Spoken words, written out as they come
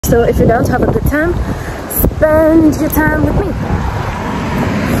So if you're down to have a good time, spend your time with me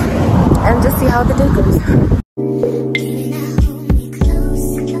and just see how the day goes.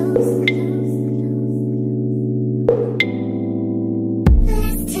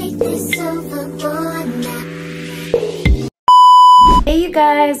 Hey you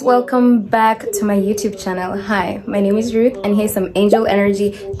guys, welcome back to my YouTube channel. Hi, my name is Ruth and here's some Aengel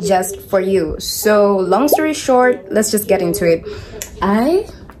Energy just for you. So long story short, let's just get into it.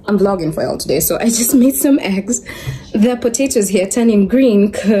 I'm vlogging for y'all today, so I just made some eggs. The potatoes here turning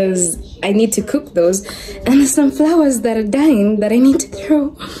green because I need to cook those, and there's some flowers that are dying that I need to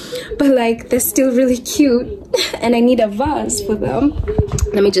throw, but like they're still really cute and I need a vase for them.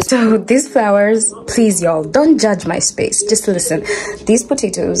 Let me just, so these flowers, please y'all don't judge my space, just listen. These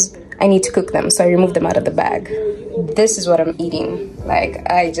potatoes, I need to cook them, so I remove them out of the bag. This is what I'm eating. Like,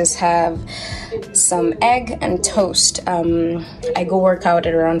 I just have some egg and toast. I go work out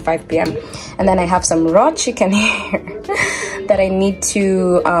at around 5 p.m. and then I have some raw chicken here that I need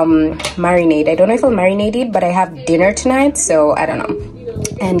to marinate. I don't know if I'll marinate it, but I have dinner tonight, so I don't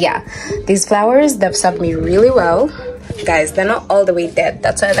know. And yeah, these flowers, they've served me really well. Guys, they're not all the way dead.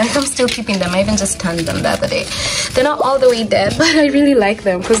 That's why I'm still keeping them. I even just turned them the other day. They're not all the way dead, but I really like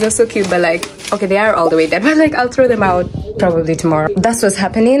them because they're so cute. But like, okay, they are all the way dead, but like I'll throw them out probably tomorrow. That's what's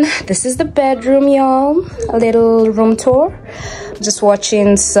happening. This is the bedroom, y'all. A little room tour. Just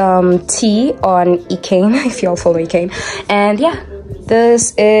watching some tea on Ecaine, if y'all follow Ecaine. And yeah,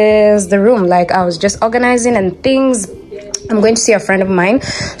 this is the room. Like, I was just organizing and things. I'm going to see a friend of mine,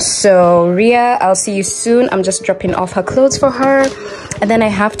 so Ria, I'll see you soon. I'm just dropping off her clothes for her, and then I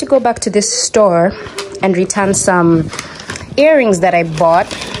have to go back to this store and return some earrings that I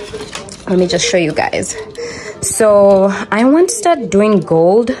bought. Let me just show you guys. So I want to start doing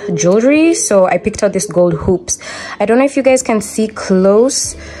gold jewelry, so I picked out this gold hoops. I don't know if you guys can see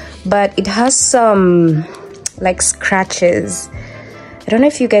close, but it has some like scratches. I don't know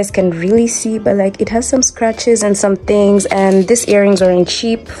if you guys can really see, but like it has some scratches and some things, and these earrings aren't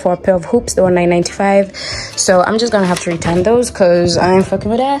cheap. For a pair of hoops, they were $9.95, so I'm just gonna have to return those because I'm fucking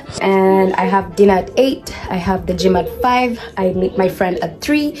with that. And I have dinner at 8, I have the gym at 5, I meet my friend at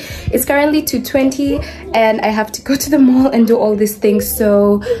 3. It's currently 2:20 and I have to go to the mall and do all these things,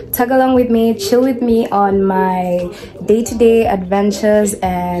 so tag along with me, chill with me on my day-to-day adventures,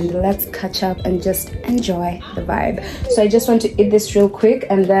 and let's catch up and just enjoy the vibe. So I just want to eat this real quick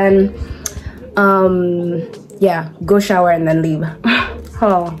and then yeah, go shower and then leave.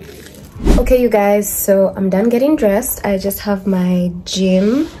 Oh, okay you guys, so I'm done getting dressed. I just have my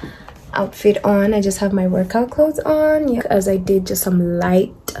gym outfit on. I just have my workout clothes on, yeah, as I did just some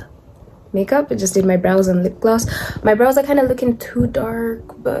light makeup. I just did my brows and lip gloss. My brows are kind of looking too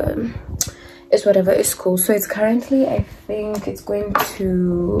dark, but it's whatever, it's cool. So it's currently, I think it's going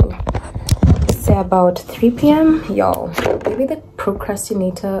to say about 3 p.m. y'all. Maybe the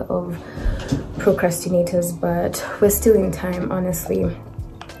procrastinator of procrastinators, but we're still in time, honestly.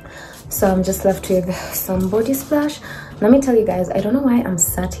 So I'm just left with some body splash. Let me tell you guys, I don't know why I'm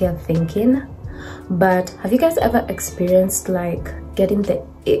sat here thinking, but have you guys ever experienced like getting the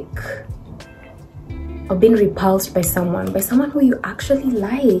ick or being repulsed by someone who you actually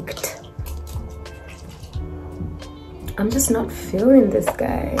liked? I'm just not feeling this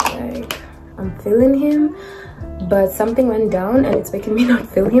guy. Like, I'm feeling him, but something went down and it's making me not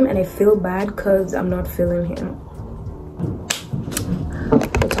feel him, and I feel bad because I'm not feeling him.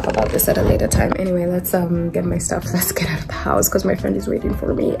 We'll talk about this at a later time. Anyway, let's get my stuff. Let's get out of the house because my friend is waiting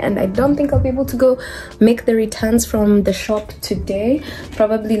for me, and I don't think I'll be able to go make the returns from the shop today,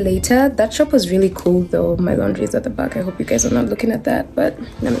 probably later. That shop was really cool though. My laundry is at the back. I hope you guys are not looking at that, but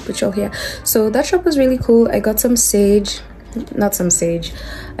let me put y'all here. So that shop was really cool. I got some sage, not some sage,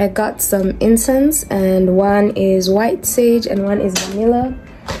 I got some incense, and one is white sage and one is vanilla.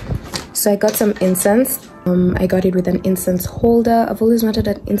 So I got some incense. I got it with an incense holder. I've always wanted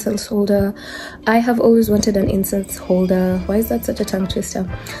an incense holder. I have always wanted an incense holder. Why is that such a tongue twister?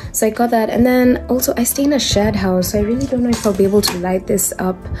 So I got that, and then also I stay in a shared house, so I really don't know if I'll be able to light this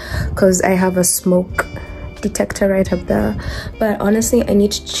up because I have a smoke detector right up there. But honestly, I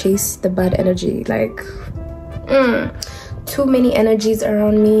need to chase the bad energy. Like, too many energies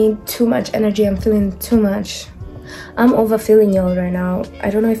around me, too much energy. I'm feeling too much. I'm overfeeling y'all right now. I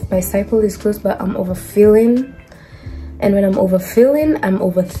don't know if my cycle is close, but I'm overfeeling, and when I'm overfeeling, I'm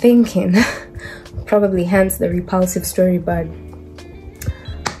overthinking. Probably hence the repulsive story, but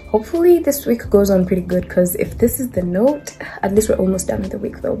hopefully this week goes on pretty good, because if this is the note, at least we're almost done with the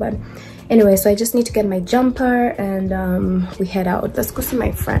week though. But anyway, so I just need to get my jumper and we head out. Let's go see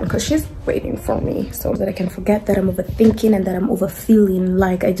my friend because she's waiting for me, so that I can forget that I'm overthinking and that I'm overfeeling.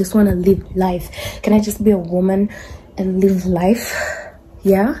 Like, I just want to live life. Can I just be a woman and live life?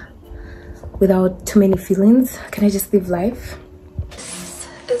 Yeah, without too many feelings. Can I just live life? This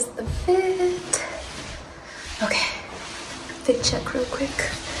is the fit. Okay, fit check real quick.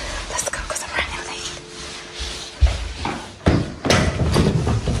 Let's go because I'm running late.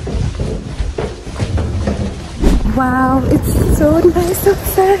 Wow, it's so nice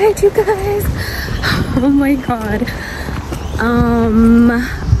outside, you guys. Oh my god.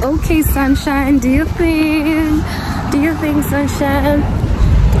 Okay, sunshine, do you think sunshine?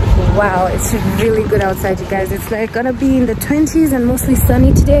 Wow, it's really good outside, you guys. It's like gonna be in the 20s and mostly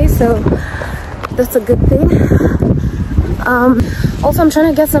sunny today, so that's a good thing. Also, I'm trying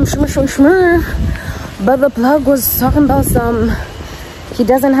to get some shmur, but the plug was talking about some, he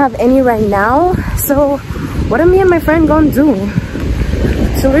doesn't have any right now. So what are me and my friend gonna do?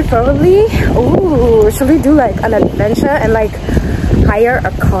 Should we probably, should we do like an adventure and like hire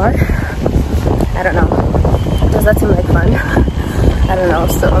a car? I don't know. Does that seem like fun? I don't know.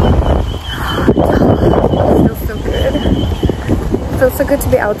 So it feels so good. It feels so good to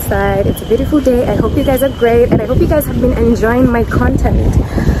be outside. It's a beautiful day. I hope you guys are great, and I hope you guys have been enjoying my content.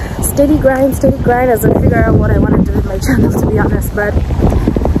 Steady grind as I figure out what I want to do with my channel, to be honest. But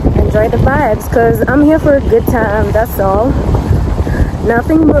enjoy the vibes, because I'm here for a good time, that's all.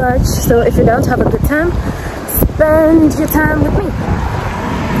 Nothing much. So if you don't have a good time, spend your time with me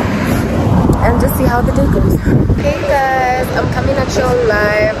and just see how the day goes. Hey guys, I'm coming at you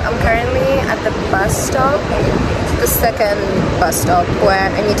live. I'm currently at the bus stop, the second bus stop,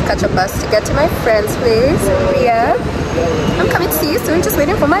 where I need to catch a bus to get to my friend's place. Yeah, I'm coming to see you soon, just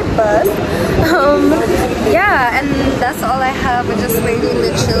waiting for my bus. Yeah, and that's all I have. We're just waiting,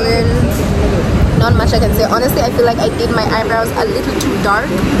 we're chilling. Not much I can say. Honestly, I feel like I did my eyebrows a little too dark,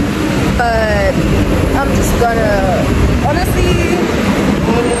 but I'm just gonna, honestly,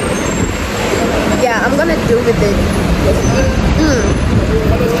 yeah, I'm gonna deal with it.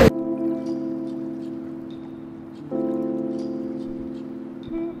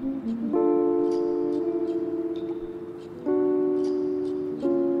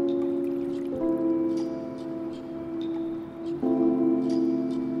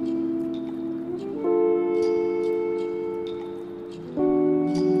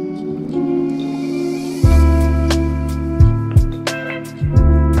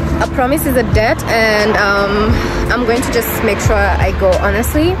 Promise is a debt, and I'm going to just make sure I go,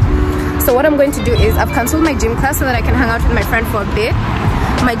 honestly. So what I'm going to do is I've cancelled my gym class so that I can hang out with my friend for a bit.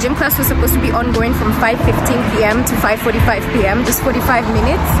 My gym class was supposed to be ongoing from 5:15 p.m. to 5:45 p.m. just 45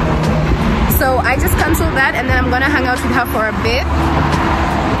 minutes. So I just cancelled that, and then I'm gonna hang out with her for a bit,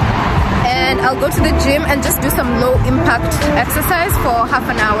 and I'll go to the gym and just do some low impact exercise for half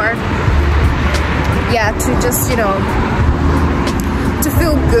an hour. Yeah, to just, you know, to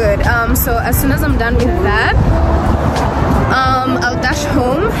feel good. So as soon as I'm done with that, I'll dash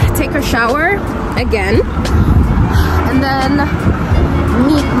home, take a shower again, and then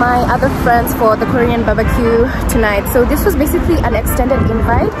meet my other friends for the Korean barbecue tonight. So this was basically an extended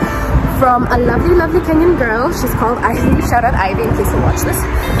invite from a lovely Kenyan girl. She's called Ivy. Shout out Ivy in case you watch this.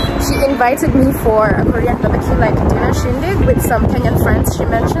 She invited me for a Korean barbecue, like dinner shindig with some Kenyan friends she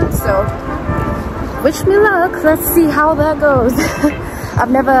mentioned. So wish me luck. Let's see how that goes. I've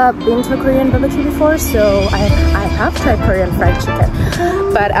never been to a Korean barbecue before, so I have tried Korean fried chicken,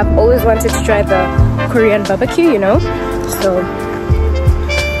 but I've always wanted to try the Korean barbecue, you know. So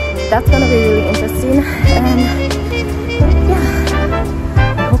that's gonna be really interesting, and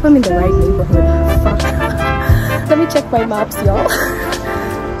yeah, I hope I'm in the right neighborhood. Fuck. Let me check my maps, y'all.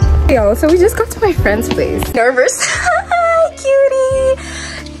 Yo, so we just got to my friend's place. Nervous? Hi,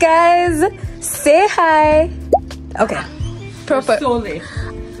 cutie. Guys, say hi. Okay. Proper. Slowly.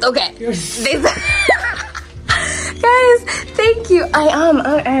 Okay. Guys, thank you. I am,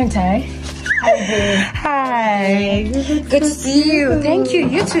 aren't I? Hi. Good to see you. Thank you.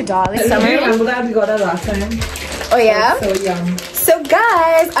 You too, darling. I'm glad we got that last time. Oh yeah? So young. So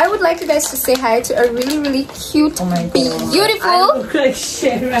guys, I would like you guys to say hi to a really cute, beautiful friend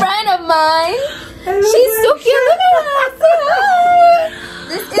of mine. She's so cute. Look at her. Say hi.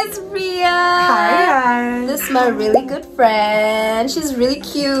 This is Ria. Hi. This is my really good friend. She's really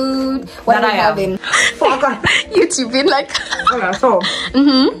cute. What are you having? YouTube been like. Okay, so this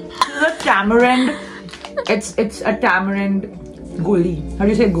is a tamarind. It's a tamarind goli. How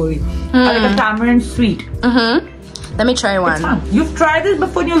do you say goli? Like a tamarind sweet. Let me try one. You've tried this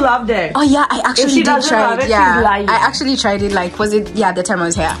before, you loved it. Oh yeah, I actually did try it. Yeah, she's lying. I actually tried it. Like, was it? Yeah, the time I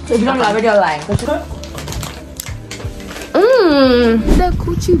was here. If you don't love it, you're lying. The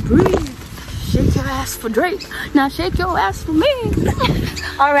coochie breeze. Shake your ass for Drake. Now shake your ass for me.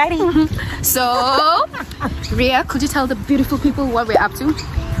 Alrighty. So, Ria, could you tell the beautiful people what we're up to? You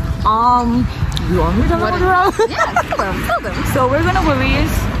want me to tell them? Yeah, tell them. So we're gonna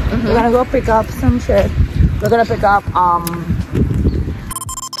release. We're gonna go pick up some shit. We're gonna pick up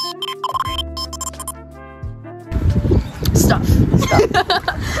stuff.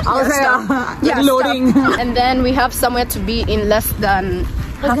 Loading. Stuff. And then we have somewhere to be in less than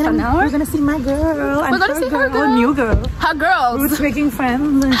half an hour. We're gonna see my girl. We're gonna see her girl. New girl. Her girls. Ruth's making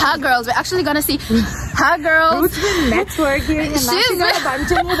friends. Her girls. We're actually gonna see her girls. Ruth's been networking and now she got a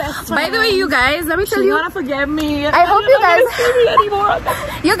bunch of new best friends. By the way, you guys, let me tell you. She's gonna forgive me. I hope you guys.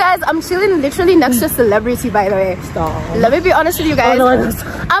 You guys, I'm chilling literally next to a celebrity. By the way, stop. Let me be honest with you guys.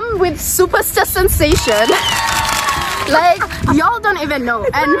 I'm with Superstar Sensation. Like, y'all don't even know,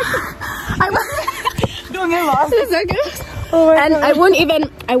 and don't get lost. Oh and God. I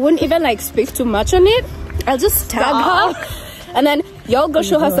won't even like speak too much on it. I'll just tag her, and then y'all go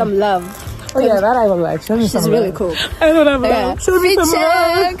show her some love. Oh yeah, that I will like. Show me She's some really love. cool. I don't have love. Show me some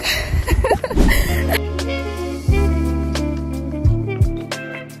love.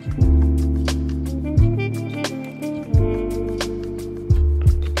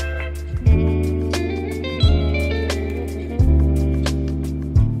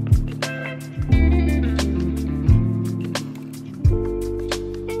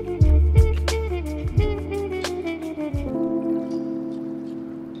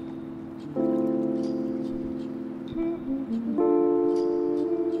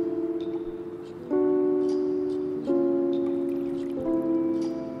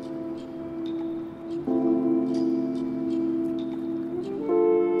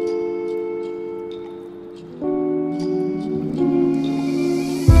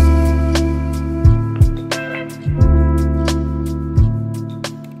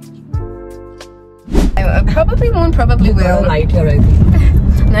 Probably will. Light here, I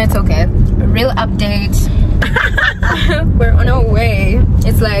think. No, it's okay. Real update. We're on our way.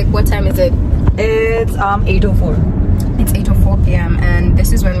 It's like, what time is it? It's 8:04. It's 8:04 p.m. and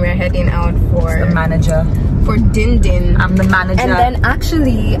this is when we're heading out for the manager. For Din Din. I'm the manager. And then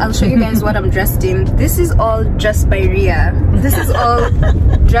actually, I'll show you guys what I'm dressed in. This is all dressed by Ria. This is all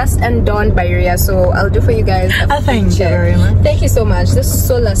dressed and donned by Ria. So I'll do for you guys a thank you very much. Thank you so much. This is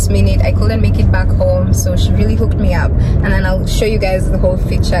so last minute. I couldn't make it back home, so she really hooked me up. And then I'll show you guys the whole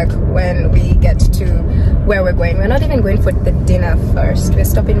fit check when we get to where we're going. We're not even going for the dinner first. We're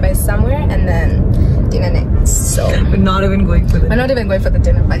stopping by somewhere and then dinner next. So we're not even going for the dinner. We're not even going for the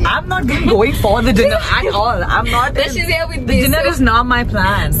dinner. But yeah. I'm not going for the dinner at all. I'm not. She's here with the dinner is not my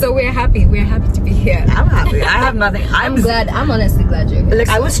plan. So we're happy. We're happy to be here. I'm happy. I have nothing. I'm glad. I'm honestly glad you're here. Like,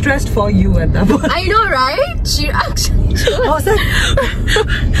 I was stressed for you at that point. I know, right? She actually. I was like,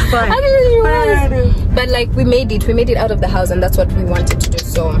 but like, we made it. We made it out of the house, and that's what we wanted to do.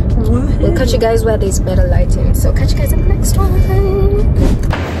 So we'll catch you guys where there's better lighting. So catch you guys in the next one. I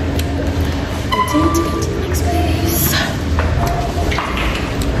didn't get to the next place.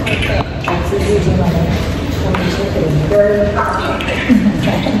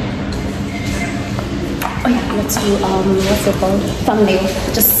 Oh yeah, let's do what's it called? Thumbnail.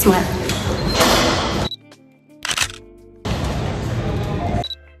 Just smile.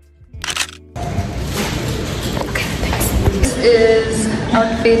 Okay, thanks. This is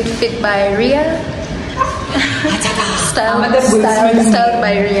outfit fit by Ria. Styled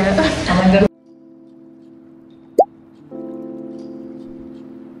by Ria.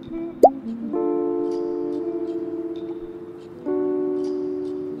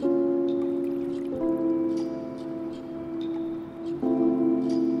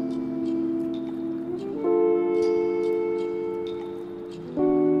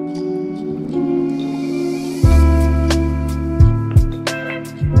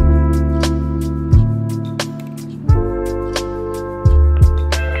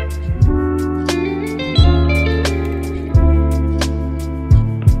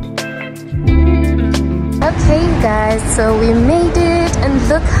 Guys, so we made it and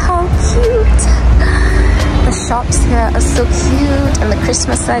look how cute. The shops here are so cute and the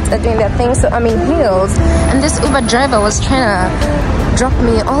Christmas lights are doing their thing. So I'm in heels and this Uber driver was trying to drop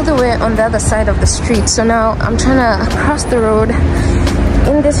me all the way on the other side of the street. So now I'm trying to cross the road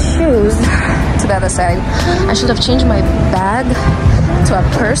in these shoes to the other side. I should have changed my bag to a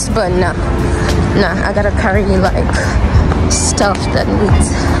purse, but nah, I gotta carry like stuff that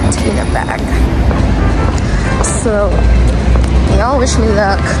needs to be in a bag. So y'all wish me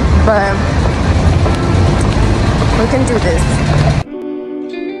luck, but we can do this.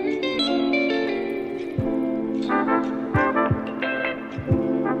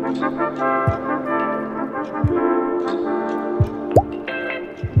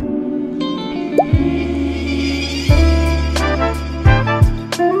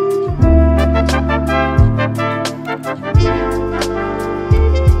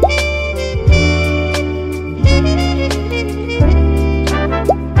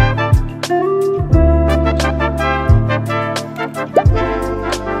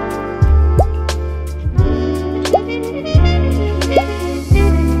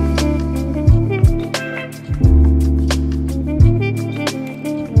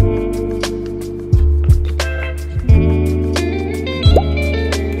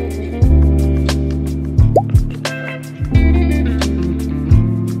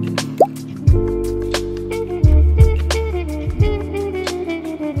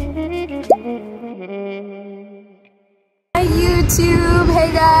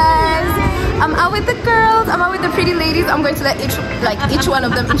 Hey guys, I'm out with the girls, I'm out with the pretty ladies. I'm going to let each one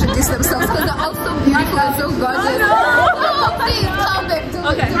of them introduce themselves because they're all so beautiful and so gorgeous. Oh, please, tell them. Do it.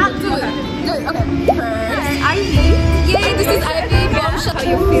 Okay, first, Ivy. Yay, this is Ivy. Bombshell. How are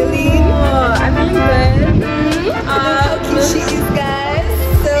you feeling? Oh, I'm feeling good. How cute she is, guys.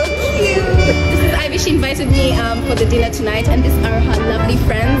 So cute. This is Ivy. She invited me for the dinner tonight, and these are her lovely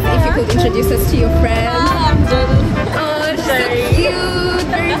friends. If you could introduce us to your friends. I'm Jordan. Oh, she's so cute.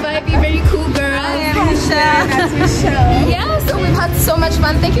 Very vibey, very cool girl. That's Michelle. Yeah, so we've had so much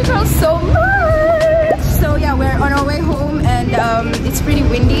fun. Thank you girls so much. So yeah, we're on our way home, and it's pretty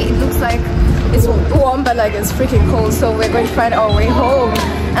windy. It looks like it's warm, but like it's freaking cold. So we're going to find our way home,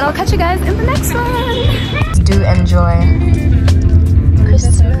 and I'll catch you guys in the next one. Do enjoy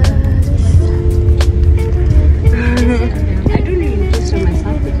Christmas. I don't really post on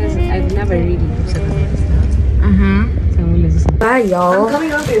myself because I've never really posted on myself. Bye y'all. I'm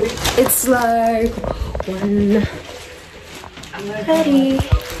coming up, baby. It's like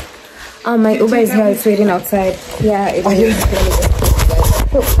 1:30. My Uber is here. It's waiting outside. Yeah, it is.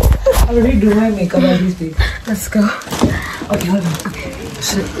 I already do my makeup on these days. Let's go. Okay, hold on. Okay.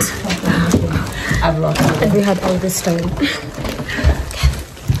 Shit. I've lost it. And we had all this time. Okay,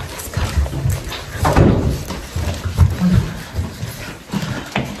 let's go.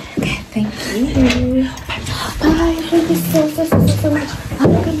 Okay, thank you. Bye. Thank you so much. Have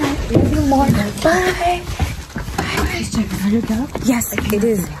a good night. Love you more. Bye. Yes, it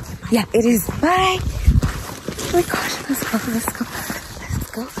is. Yeah, it is. Bye. Oh my gosh, let's go.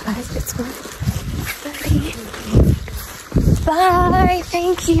 Bye. Let's go. Bye.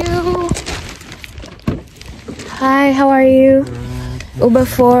 Thank you. Hi, how are you? Uber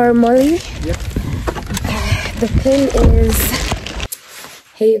for Molly? Yep. Okay, the thing is...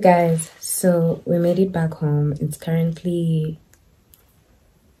 Hey you guys, so we made it back home. It's currently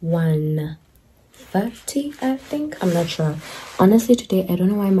 1:30, I think. I'm not sure. Honestly, today I don't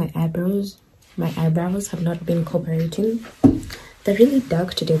know why my eyebrows have not been cooperating. They're really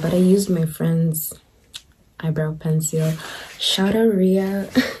dark today, but I used my friend's eyebrow pencil. Shout out Ria.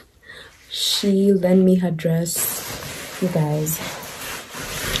 She lent me her dress. You guys,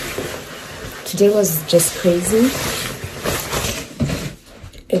 today was just crazy.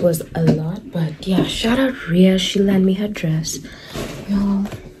 It was a lot, but yeah, shout out Ria. She lent me her dress. Y'all,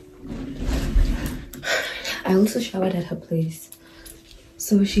 I also showered at her place.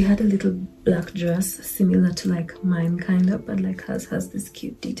 So she had a little black dress similar to like mine kind of, but like hers has this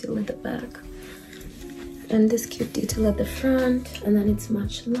cute detail at the back and this cute detail at the front, and then it's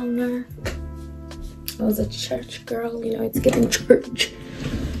much longer. I was a church girl, you know, it's giving church.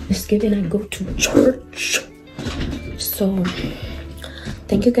 It's giving I go to church. So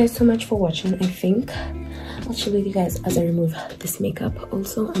thank you guys so much for watching. I think I'll show you guys as I remove this makeup.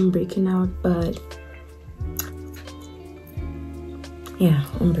 Also, I'm breaking out, but yeah,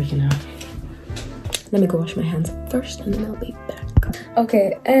 I'm breaking out. Let me go wash my hands first and then I'll be back.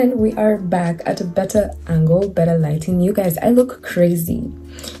 Okay, and we are back at a better angle, better lighting. You guys, I look crazy.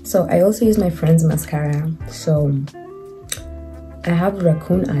 So I also use my friend's mascara. So I have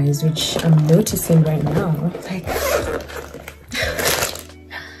raccoon eyes, which I'm noticing right now. Like,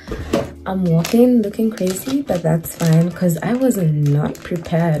 I'm walking looking crazy, but that's fine because I was not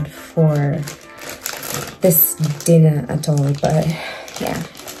prepared for this dinner at all. But yeah,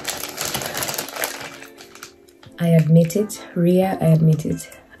 I admit it, Ria, I admit it.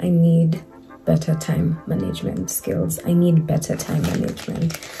 I need better time management skills. I need better time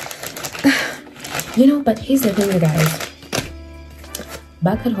management. You know, but here's the thing, you guys.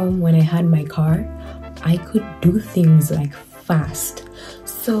 Back at home, when I had my car, I could do things like fast.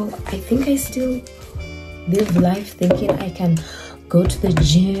 So I think I still live life thinking I can go to the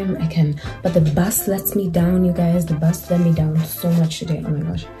gym, but the bus lets me down, you guys. The bus let me down so much today. Oh my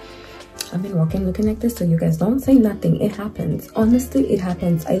gosh, I've been walking looking like this, so you guys don't say nothing. It happens. Honestly, it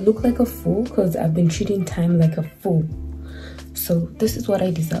happens. I look like a fool because I've been treating time like a fool. So this is what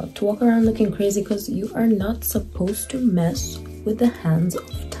I deserve, to walk around looking crazy, because you are not supposed to mess with the hands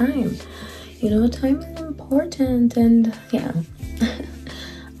of time. You know, time is important. And yeah,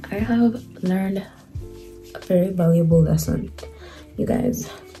 I have learned a very valuable lesson. You guys,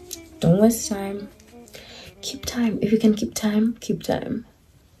 don't waste time. Keep time. If you can keep time, keep time.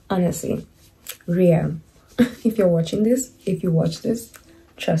 Honestly, real. If you're watching this, if you watch this,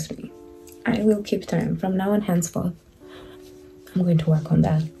 trust me, I will keep time from now on henceforth. I'm going to work on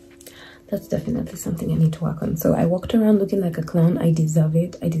that. That's definitely something I need to work on. So I walked around looking like a clown. I deserve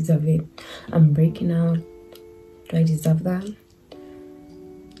it. I deserve it. I'm breaking out. Do I deserve that?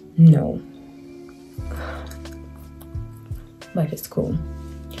 No. But it's cool.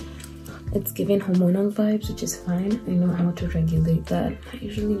 It's giving hormonal vibes, which is fine. I know how to regulate that. I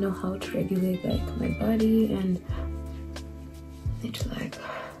usually know how to regulate like my body, and I need to like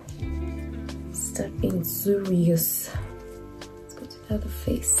start being serious. Let's go to the other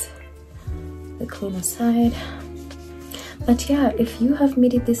face, the cleaner side. But yeah, if you have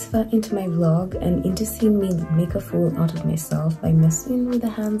made it this far into my vlog and into seeing me make a fool out of myself by messing with the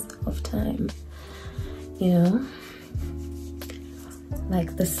hands of time, you know,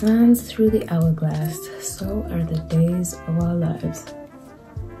 like the sands through the hourglass, so are the days of our lives.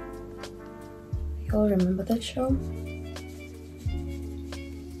 Y'all remember that show?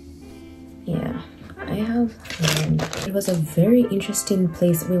 Yeah, I have learned. It was a very interesting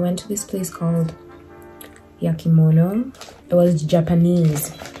place. We went to this place called Yakimono. It was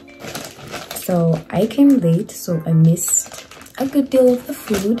Japanese. So I came late, so I missed a good deal of the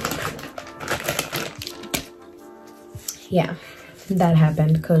food. Yeah, that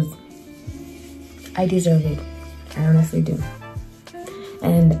happened because I deserve it. I honestly do.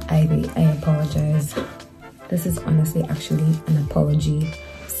 And Ivy, I apologize. This is honestly actually an apology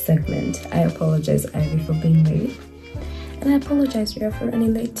segment. I apologize, Ivy, for being late. And I apologize, Rhea, for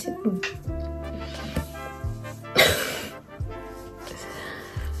running late too.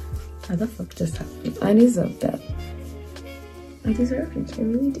 How the fuck just happened? I deserve that. I deserve it. I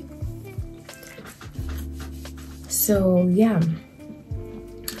really do. So yeah,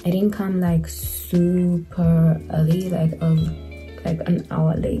 I didn't come like super early, like an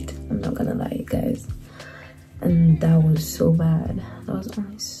hour late. I'm not gonna lie, you guys. And that was so bad. That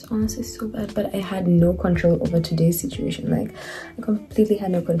was honestly so bad. But I had no control over today's situation. Like, I completely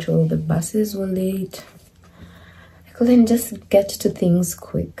had no control. The buses were late. I couldn't just get to things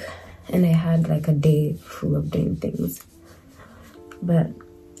quick. And I had like a day full of doing things. But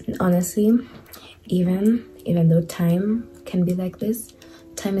honestly, even though time can be like this,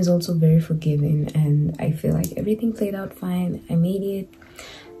 time is also very forgiving. And I feel like everything played out fine. I made it.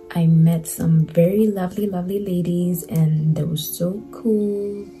 I met some very lovely ladies, and they were so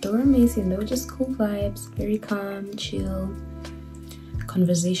cool. They were amazing. They were just cool vibes, very calm, chill.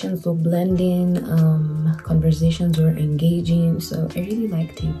 Conversations were blending, conversations were engaging, so I really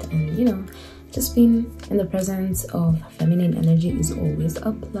liked it. And you know, just being in the presence of feminine energy is always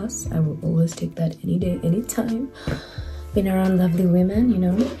a plus. I will always take that any day, anytime. Being around lovely women, you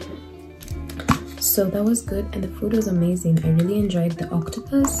know. So that was good, and the food was amazing. I really enjoyed the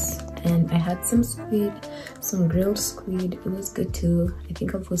octopus, and I had some squid, some grilled squid. It was good too. I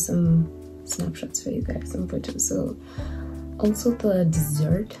think I'll post some snapshots for you guys, some photos. So also the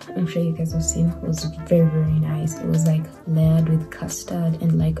dessert, I'm sure you guys have seen, was very nice. It was like layered with custard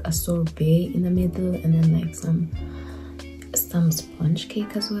and like a sorbet in the middle, and then like some sponge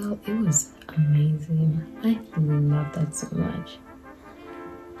cake as well. It was amazing. I love that so much.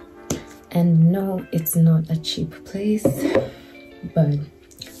 And no, it's not a cheap place, but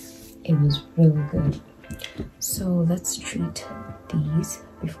it was really good. So let's treat these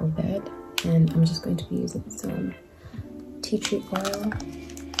before bed, and I'm just going to be using some tea tree oil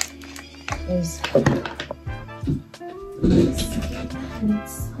because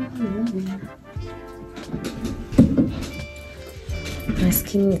my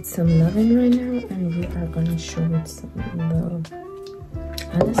skin needs some loving right now, and we are gonna show it some love.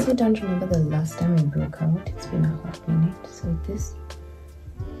 I honestly don't remember the last time I broke out. It's been a hot minute. So this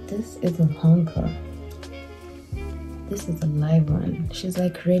is a honker. This is a live one. She's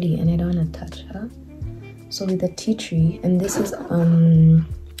like ready, and I don't want to touch her. So with the tea tree, and this is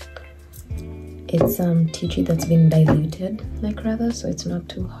it's tea tree that's been diluted, like rather, so it's not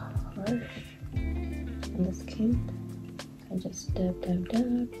too harsh. on the skin. I just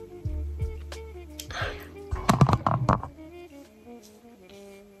dab.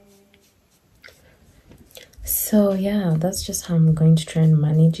 So yeah, that's just how I'm going to try and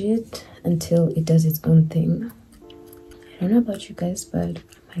manage it until it does its own thing. I don't know about you guys, but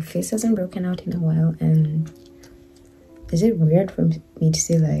my face hasn't broken out in a while, and is it weird for me to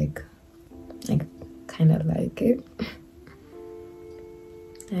say like kind of like it?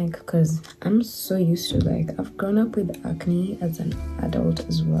 Like, because I'm so used to, like, I've grown up with acne as an adult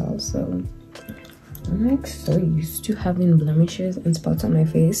as well, so I'm like so used to having blemishes and spots on my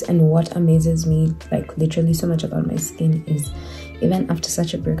face. And what amazes me like literally so much about my skin is even after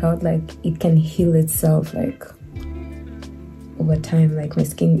such a breakout, like it can heal itself like over time. Like my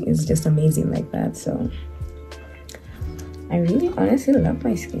skin is just amazing like that. So I really honestly love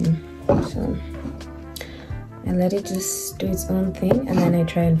my skin, so I let it just do its own thing, and then I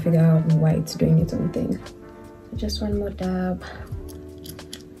try and figure out why it's doing its own thing. Just one more dab.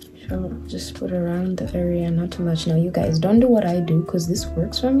 So just put around the area, not too much. Now you guys, don't do what I do because this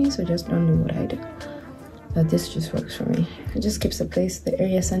works for me, so just don't do what I do. But this just works for me. It just keeps the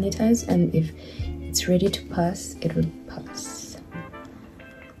area sanitized, and if it's ready to pass, it will pass.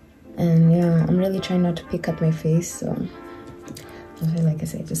 And yeah, I'm really trying not to pick at my face, so like I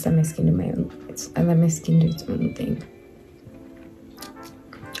said, just let my skin do my own. I let my skin do its own thing.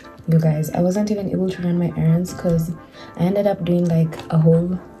 You guys, I wasn't even able to run my errands because I ended up doing like a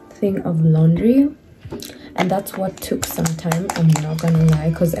whole thing of laundry, and that's what took some time, I'm not gonna lie,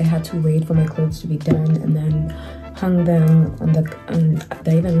 because I had to wait for my clothes to be done and then hung them on the, and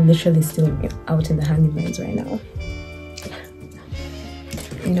they're even literally still out in the hanging lines right now.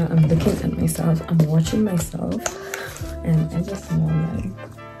 You know, I'm looking at myself, I'm watching myself, and I just know, like,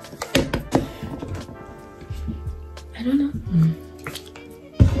 I don't know,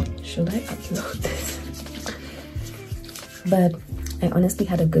 should I upload this? But I honestly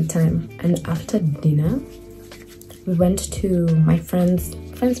had a good time, and after dinner we went to my friend's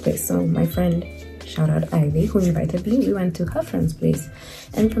place. So my friend, shout out Ivy, who invited me, we went to her friend's place,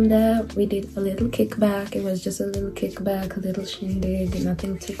 and from there we did a little kickback. It was just a little kickback, a little shindig,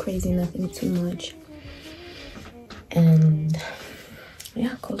 nothing too crazy, nothing too much. And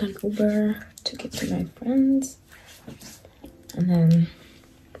yeah, called an Uber, took it to my friend's, and then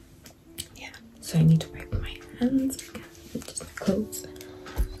yeah, so I need to wipe my hands again with just my clothes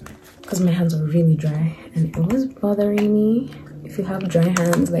because my hands are really dry and it was bothering me. If you have dry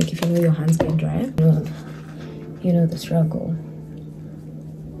hands, like if you know your hands get dry, you know the struggle.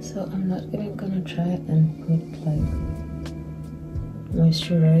 So I'm not even gonna try and put like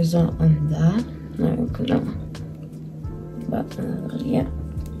moisturizer on that, like no. But yeah,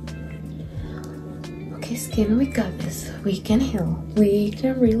 okay skin, we got this. We can heal, we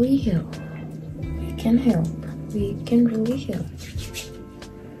can really heal, we can help, we can really heal,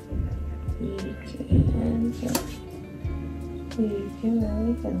 we can heal, we can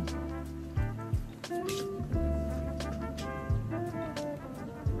really heal.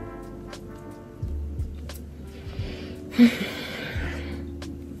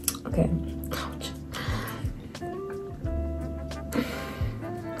 Okay, ouch.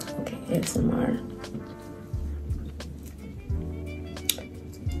 Okay, ASMR.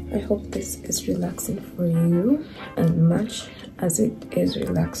 I hope this is relaxing for you as much as it is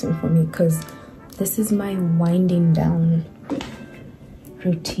relaxing for me, because this is my winding down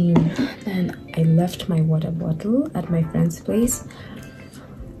routine. And I left my water bottle at my friend's place,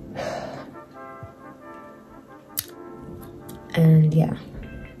 and yeah,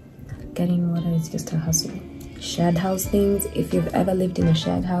 getting water is just a hustle. Shared house things, if you've ever lived in a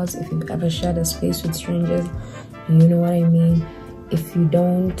shared house, if you've ever shared a space with strangers, you know what I mean. If you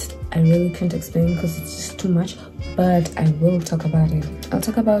don't, I really can't explain because it's just too much, but I will talk about it. I'll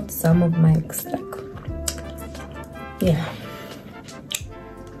talk about some of my like, yeah,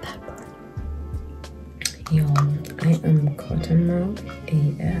 that part. Yo, I am cotton mouth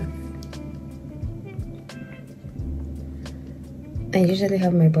AF. I usually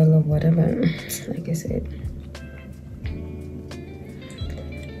have my bottle of water, but like I said, okay,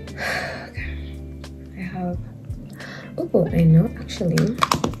 I have, oh, I know actually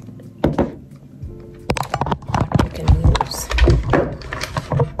what I can use.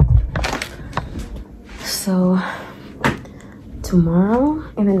 So tomorrow,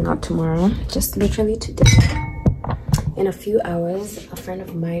 even not tomorrow, just literally today, in a few hours, a friend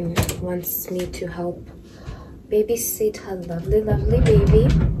of mine wants me to help babysit her lovely baby.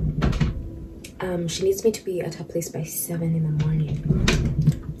 She needs me to be at her place by 7 in the morning.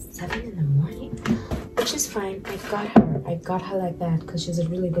 7 in the morning, which is fine. I got her like that because she's a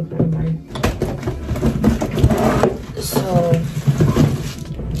really good friend of mine. So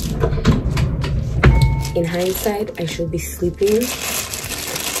in hindsight, I should be sleeping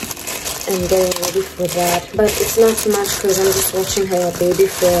and getting ready for that, but it's not too much because I'm just watching her baby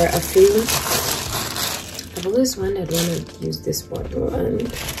for a few. I've always wondered when I'd use this bottle, and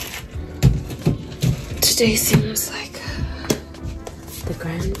today seems like the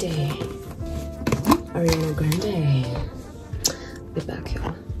grand day. Ariana Grande. Be back,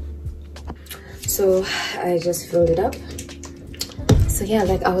 y'all. So I just filled it up. So yeah,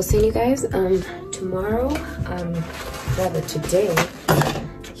 like I was saying, you guys, tomorrow, rather today,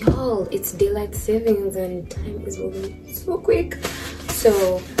 y'all, it's daylight savings and time is moving so quick.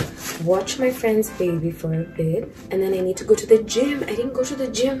 So watch my friend's baby for a bit, and then I need to go to the gym. I didn't go to the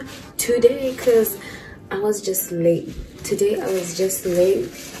gym today because I was just late. Today I was just late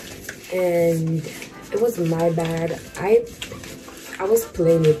and it was my bad. I was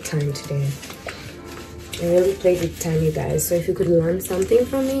playing with time today. I really played with time, you guys. So if you could learn something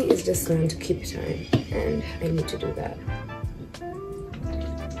from me, it's just learn to keep time, and I need to do that.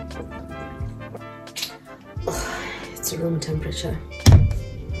 Oh, it's room temperature.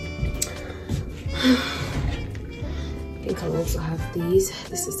 I think I'll also have these.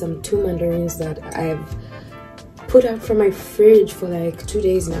 This is some 2 mandarins that I've put out from my fridge for like 2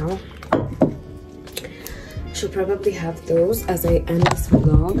 days now. Should probably have those as I end this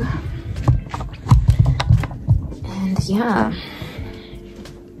vlog. And yeah,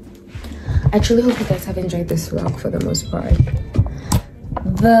 I truly hope you guys have enjoyed this vlog for the most part.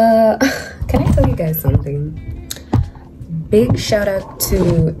 Can I tell you guys something? Big shout out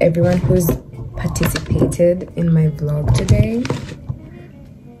to everyone who's participated in my vlog today.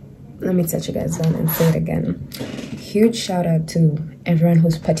 Let me touch you guys down and say it again. Huge shout out to everyone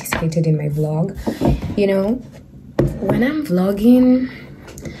who's participated in my vlog. You know, when I'm vlogging,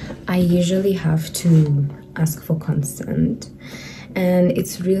 I usually have to ask for consent, and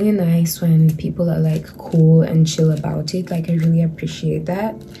it's really nice when people are like cool and chill about it. Like I really appreciate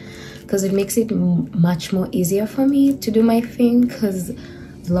that because it makes it much more easier for me to do my thing, because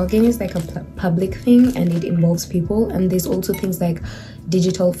vlogging is like a public thing and it involves people, and there's also things like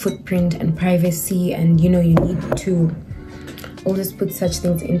digital footprint and privacy, and you know, you need to always put such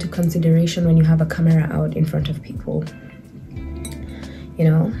things into consideration when you have a camera out in front of people, you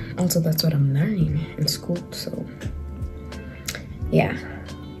know. Also, that's what I'm learning in school, so yeah.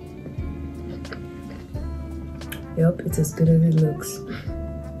 Yep, it's as good as it looks.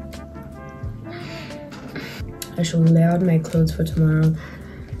 I should lay out my clothes for tomorrow.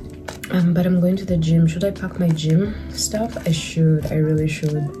 But I'm going to the gym. Should I pack my gym stuff? I should. I really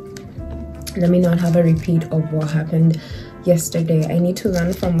should. Let me not have a repeat of what happened yesterday. I need to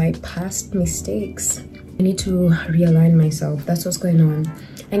learn from my past mistakes. I need to realign myself. That's what's going on.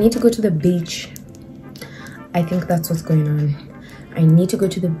 I need to go to the beach. I think that's what's going on. I need to go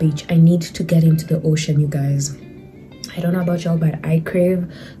to the beach. I need to get into the ocean, you guys. I don't know about y'all, but I crave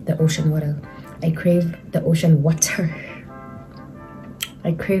the ocean water. I crave the ocean water.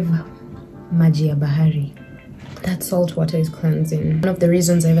 I crave maji ya bahari. That salt water is cleansing. One of the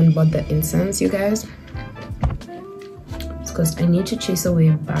reasons I even bought the incense, you guys, is because I need to chase away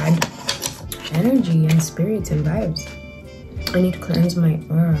bad energy and spirits and vibes. I need to cleanse my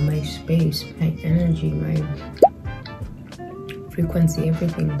aura, my space, my energy, my frequency,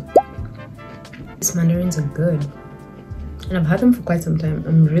 everything. These mandarins are good, and I've had them for quite some time.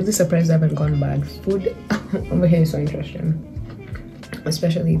 I'm really surprised they haven't gone bad. Food over here is so interesting.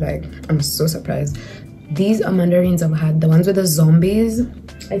 Especially, like, I'm so surprised. These are mandarins I've had, the ones with the zombies.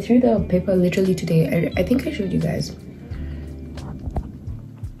 I threw the paper literally today. I think I showed you guys.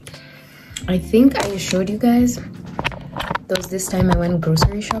 I think I showed you guys. There was this time I went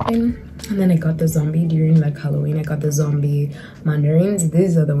grocery shopping, and then I got the zombie during like Halloween. I got the zombie mandarins.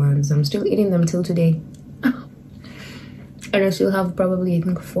 These are the ones. I'm still eating them till today. And I still have probably, I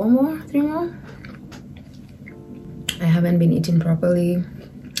think, 3 more. I haven't been eating properly.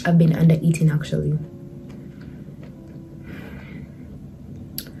 I've been under eating actually.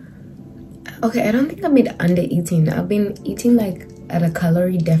 Okay, I don't think I've been under eating. I've been eating like at a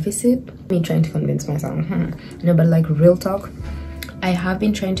calorie deficit. Me trying to convince myself. No, but like real talk, I have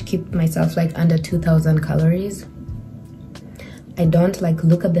been trying to keep myself like under 2,000 calories. I don't like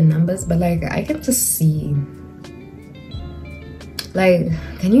look at the numbers, but like I can just see. Like,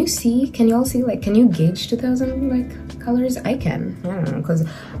 can you see? Can you all see? Like, can you gauge 2,000 like calories? I can. I don't know, because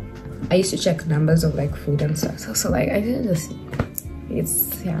I used to check numbers of like food and stuff. So like I just,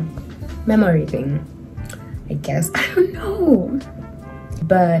 it's, yeah, memory thing, I guess. I don't know.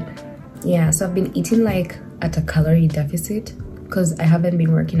 But yeah, so I've been eating like at a calorie deficit because I haven't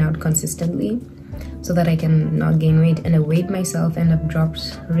been working out consistently. so that I can not gain weight. And I weighed myself and I've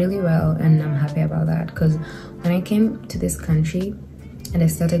dropped really well, and I'm happy about that, because when I came to this country and I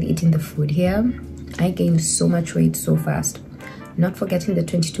started eating the food here, I gained so much weight so fast. Not forgetting the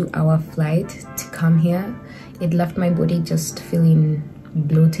 22-hour flight to come here, it left my body just feeling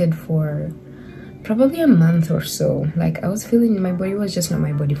bloated for probably a month or so. Like, I was feeling my body was just not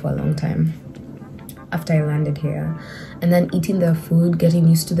my body for a long time after I landed here. And then eating the food, getting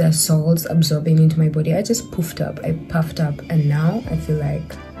used to the salts absorbing into my body, I just puffed up, and now I feel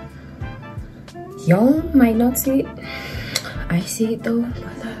like y'all might not see it. I see it though,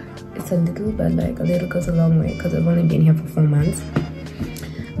 but it's a little, but like a little goes a long way, because I've only been here for 4 months.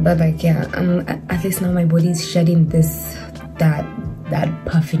 But like, yeah, at least now my body's shedding that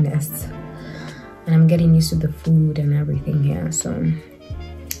puffiness, and I'm getting used to the food and everything here. So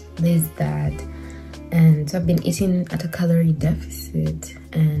there's that. And so I've been eating at a calorie deficit,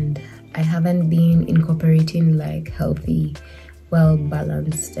 and I haven't been incorporating like healthy, well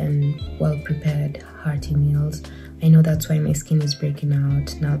balanced and well prepared hearty meals. I know that's why my skin is breaking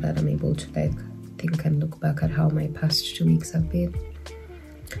out now that I'm able to like think and look back at how my past 2 weeks have been.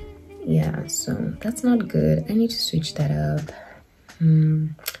 Yeah, so that's not good. I need to switch that up.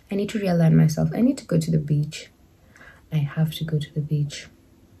 I need to realign myself. I need to go to the beach. I have to go to the beach.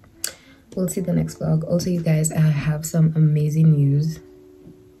 We'll see the next vlog. Also, you guys, I have some amazing news.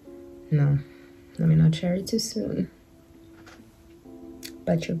 No, let me not share it too soon.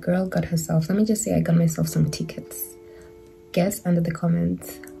 But your girl got herself, let me just say, I got myself some tickets. Guess under the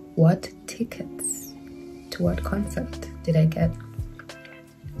comments, what tickets to what concert did I get?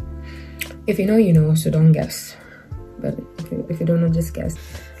 If you know, you know, so don't guess. But if you don't know, just guess.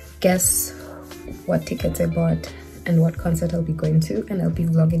 Guess what tickets I bought and what concert I'll be going to, and I'll be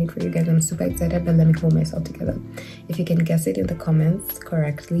vlogging it for you guys. I'm super excited, but let me hold myself together. If you can guess it in the comments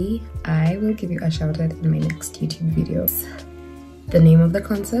correctly, I will give you a shout out in my next YouTube video. The name of the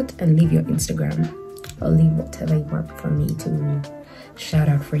concert and leave your Instagram. I'll leave whatever you want for me to shout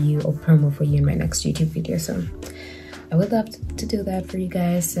out for you or promo for you in my next YouTube video. So I would love to do that for you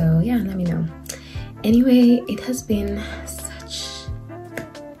guys. So yeah, let me know. Anyway, it has been such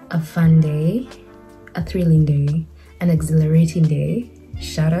a fun day, a thrilling day, an exhilarating day.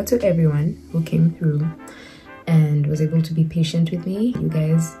 Shout out to everyone who came through and was able to be patient with me. You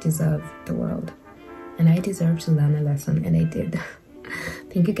guys deserve the world, and I deserve to learn a lesson, and I did.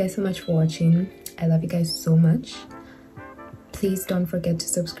 Thank you guys so much for watching. I love you guys so much. Please don't forget to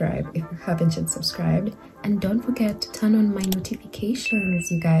subscribe if you haven't yet subscribed, and don't forget to turn on my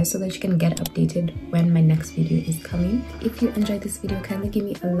notifications, you guys, so that you can get updated when my next video is coming. If you enjoyed this video, kindly give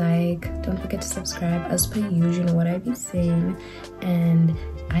me a like. Don't forget to subscribe. As per usual, you know what I be saying, and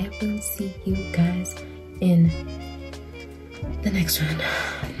I will see you guys in the next one.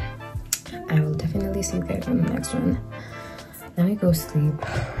 I will definitely see you guys in the next one. Let me go sleep.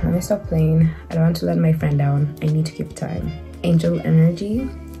 Let me stop playing. I don't want to let my friend down. I need to keep time. Aengel Energy,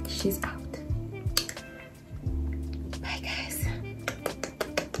 she's out. Bye, guys.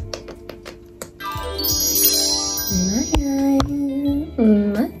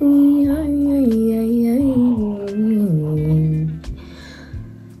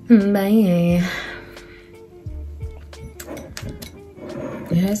 Bye.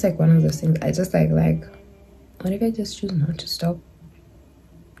 Yeah, it's like one of those things. I just like, what if I just choose not to stop?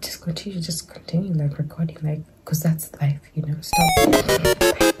 Just continue like recording, like, because that's life, you know.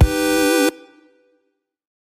 Stop.